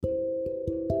Hi,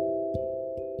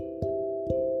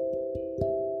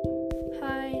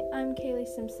 I'm Kaylee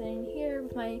Simpson here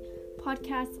with my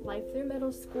podcast, Life Through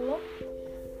Middle School.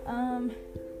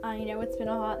 I know it's been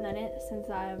a hot minute since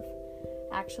I've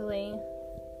actually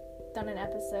done an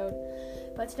episode,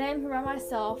 but today I'm here by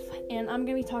myself, and I'm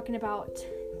going to be talking about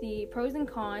the pros and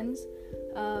cons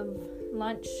of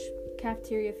lunch,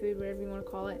 cafeteria food, whatever you want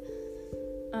to call it.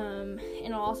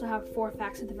 And I'll also have 4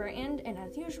 facts at the very end, and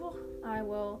as usual, I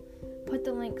will put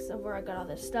the links of where I got all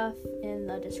this stuff in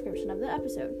the description of the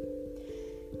episode.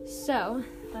 So,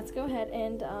 let's go ahead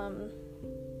and, I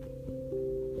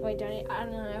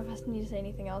don't know if I need to say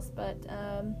anything else, but,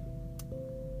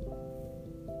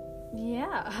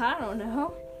 yeah, I don't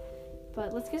know,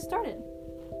 but let's get started.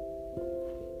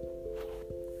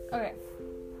 Okay,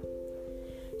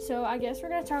 so I guess we're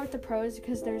going to start with the pros,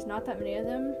 because there's not that many of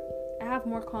them. I have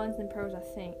more cons than pros, I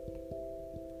think.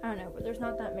 I don't know, but there's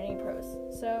not that many pros.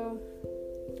 So,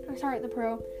 I'll start with the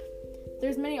pro.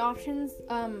 There's many options.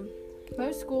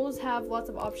 Most schools have lots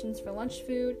of options for lunch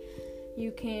food.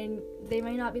 They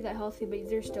may not be that healthy, but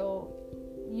there's still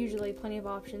usually plenty of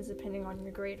options depending on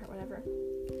your grade or whatever.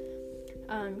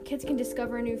 Kids can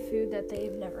discover a new food that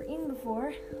they've never eaten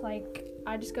before. Like,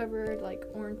 I discovered,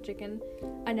 orange chicken.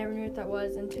 I never knew what that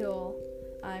was until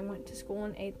I went to school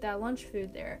and ate that lunch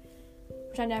food there,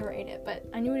 which I never ate it, but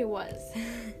I knew what it was.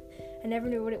 I never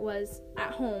knew what it was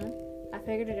at home. I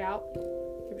figured it out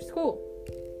through school.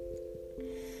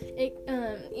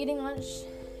 Eating lunch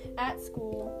at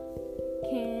school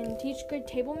can teach good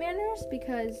table manners,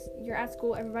 because you're at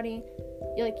school, you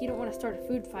don't want to start a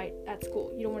food fight at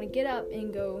school. You don't want to get up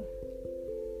and go,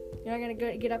 you're not going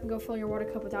to get up and go fill your water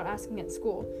cup without asking at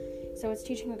school. So it's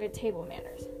teaching good table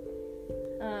manners.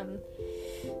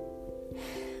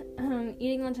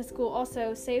 Eating lunch at school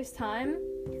also saves time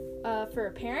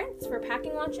for parents. For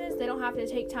packing lunches, they don't have to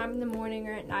take time in the morning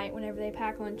or at night whenever they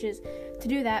pack lunches to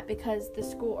do that, because the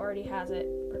school already has it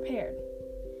prepared.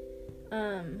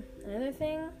 Another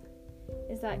thing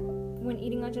is that when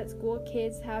eating lunch at school,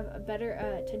 kids have a better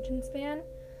attention span,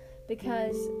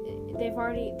 because they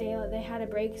had a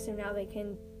break, so now they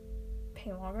can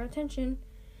pay longer attention.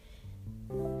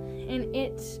 And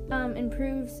it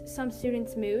improves some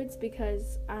students' moods,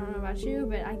 because I don't know about you,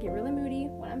 but I get really moody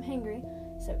when I'm hangry.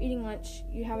 So eating lunch,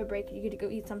 you have a break, you get to go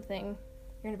eat something,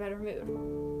 you're in a better mood.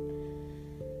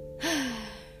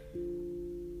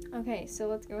 Okay, so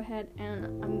let's go ahead,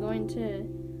 and I'm going to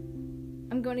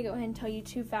go ahead and tell you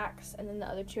 2 facts, and then the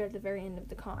other 2 at the very end of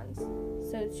the cons.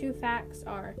 So 2 facts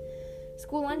are,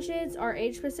 school lunches are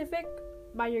age specific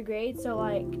by your grade. So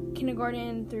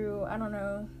kindergarten through,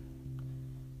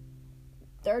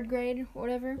 3rd grade,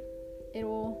 whatever,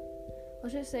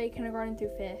 let's just say kindergarten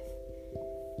through 5th,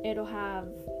 you'll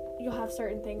have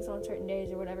certain things on certain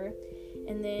days or whatever,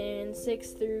 and then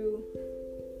 6th through,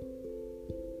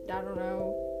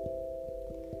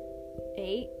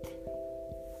 8th,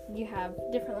 you have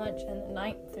different lunch, and then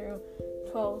 9th through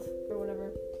 12th or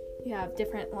whatever, you have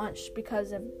different lunch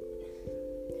because of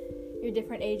your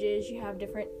different ages. You have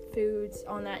different foods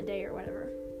on that day or whatever.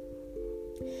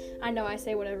 I know I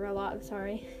say whatever a lot, I'm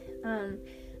sorry.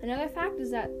 Another fact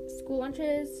is that school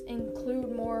lunches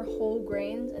include more whole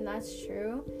grains, and that's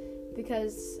true,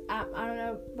 because I don't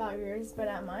know about yours, but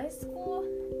at my school,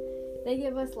 they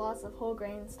give us lots of whole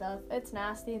grain stuff. It's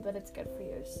nasty, but it's good for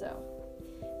you, so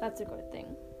that's a good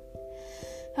thing.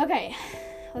 Okay,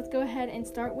 let's go ahead and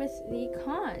start with the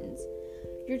cons.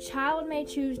 Your child may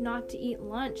choose not to eat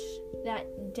lunch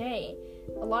that day.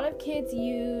 A lot of kids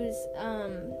use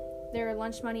their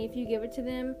lunch money. If you give it to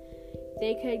them,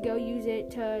 they could go use it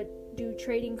to do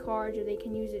trading cards, or they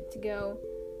can use it to go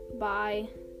buy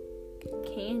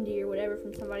candy or whatever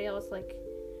from somebody else.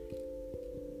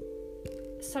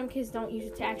 Some kids don't use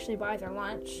it to actually buy their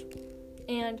lunch.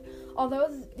 And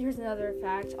here's another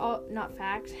fact,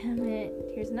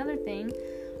 here's another thing.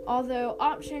 Although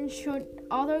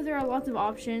there are lots of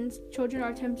options, children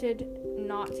are tempted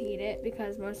not to eat it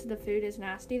because most of the food is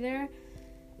nasty there.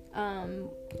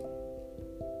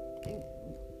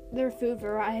 Their food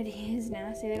variety is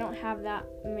nasty. They don't have that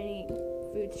many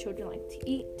foods children like to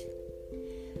eat.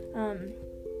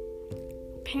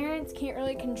 Parents can't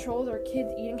really control their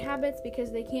kids' eating habits, because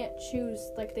they can't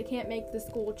they can't make the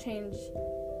school change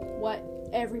what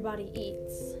everybody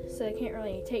eats. So they can't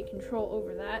really take control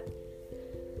over that.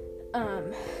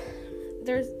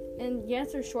 There's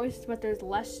choices, but there's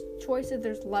less choices.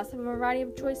 There's less of a variety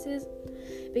of choices,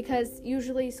 because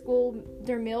usually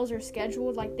their meals are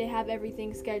scheduled, they have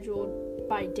everything scheduled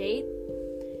by date.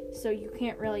 So you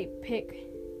can't really pick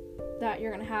that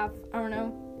you're going to have,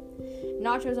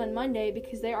 nachos on Monday,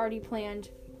 because they already planned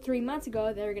 3 months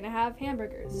ago they were gonna have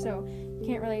hamburgers. So you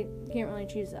can't really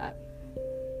choose that.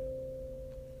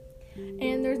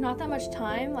 And there's not that much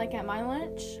time. Like at my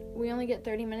lunch, we only get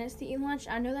 30 minutes to eat lunch.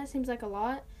 I know that seems like a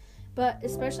lot, but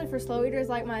especially for slow eaters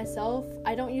like myself,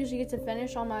 I don't usually get to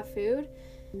finish all my food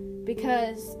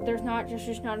because there's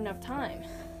just not enough time.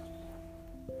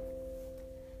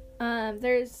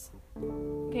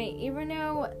 Even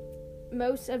though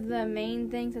most of the main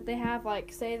things that they have,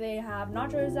 like say they have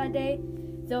nachos that day,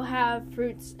 they'll have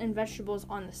fruits and vegetables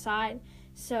on the side.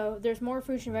 So there's more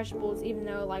fruits and vegetables, even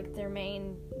though like their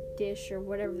main dish or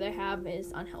whatever they have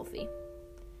is unhealthy.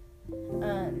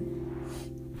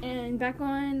 And back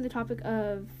on the topic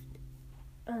of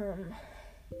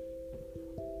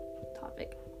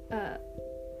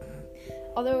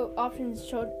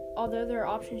although there are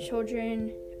options,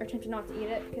 children are tempted not to eat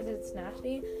it because it's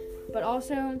nasty, but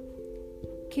also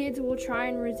kids will try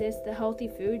and resist the healthy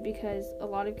food because a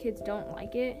lot of kids don't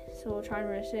like it, so they'll try and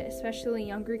resist it, especially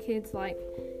younger kids like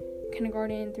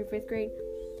kindergarten through 5th grade.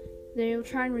 They'll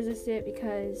try and resist it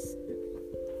because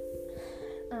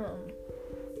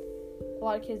a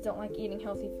lot of kids don't like eating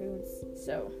healthy foods,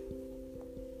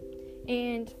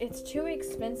 and it's too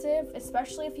expensive,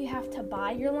 especially if you have to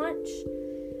buy your lunch.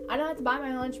 I don't have to buy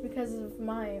my lunch because of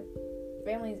my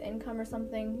family's income or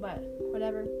something, but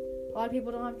whatever. A lot of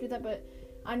people don't have to do that, but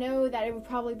I know that it would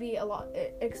probably be a lot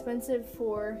expensive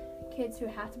for kids who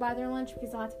have to buy their lunch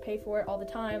because they'll have to pay for it all the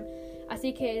time. I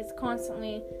see kids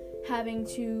constantly having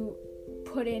to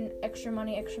put in extra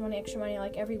money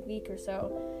like every week or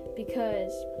so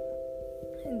because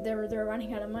they're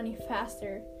running out of money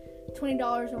faster.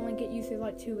 $20 will only get you through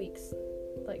like 2 weeks.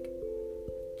 Like,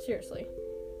 seriously.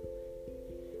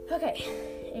 Okay,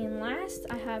 and last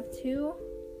I have 2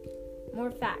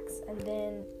 more facts, and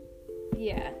then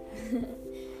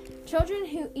children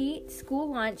who eat school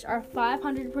lunch are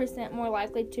 500% more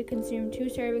likely to consume 2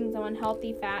 servings of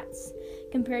unhealthy fats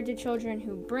compared to children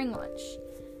who bring lunch.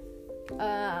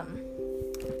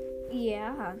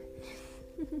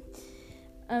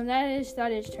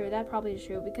 That is true. That probably is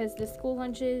true because the school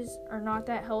lunches are not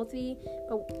that healthy.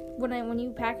 But when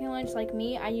you pack your lunch, like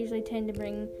me, I usually tend to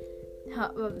bring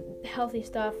healthy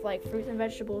stuff like fruits and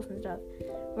vegetables and stuff.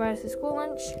 Whereas the school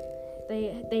lunch,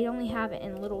 they only have it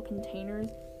in little containers,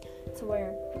 to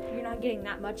where you're not getting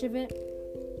that much of it.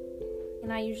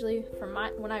 And I usually,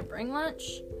 when I bring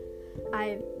lunch,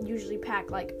 I usually pack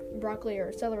like broccoli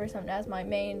or celery or something as my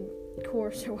main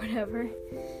course or whatever.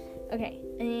 Okay,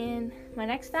 and my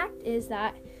next fact is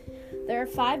that there are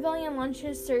 5 billion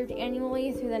lunches served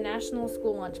annually through the National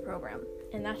School Lunch Program.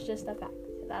 And that's just a fact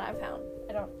that I found.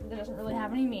 It doesn't really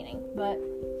have any meaning, but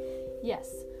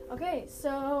yes. Okay,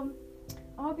 so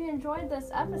I hope you enjoyed this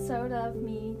episode of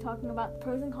me talking about the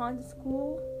pros and cons of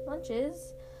school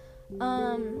lunches.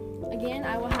 Again,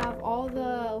 I will have all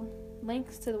the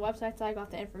links to the websites I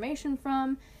got the information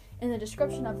from in the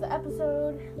description of the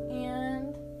episode,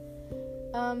 and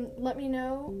let me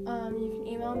know. You can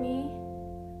email me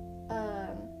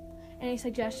any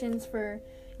suggestions for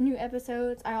new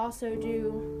episodes.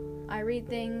 I read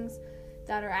things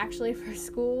that are actually for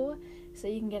school, so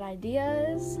you can get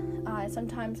ideas. I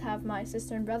sometimes have my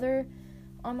sister and brother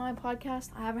on my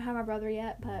podcast. I haven't had my brother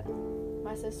yet, but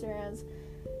my sister has.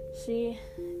 She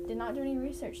did not do any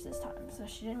research this time, so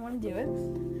she didn't want to do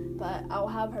it. But I will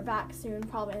have her back soon,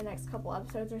 probably in the next couple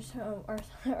episodes or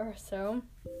so.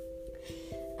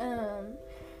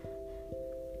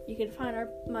 You can find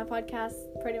my podcast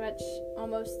pretty much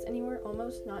almost anywhere.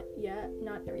 Almost, not yet,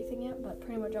 not everything yet, but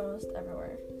pretty much almost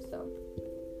everywhere. So,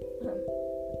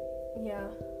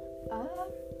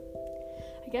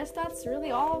 I guess that's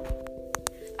really all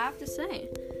I have to say.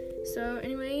 So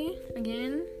anyway,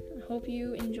 again, I hope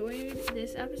you enjoyed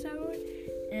this episode,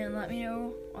 and let me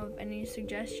know of any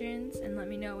suggestions, and let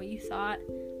me know what you thought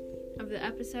of the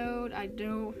episode. I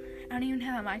don't even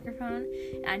have a microphone.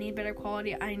 I need better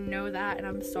quality. I know that, and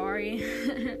I'm sorry.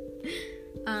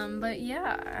 But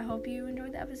yeah, I hope you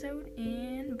enjoyed the episode,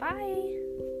 and bye.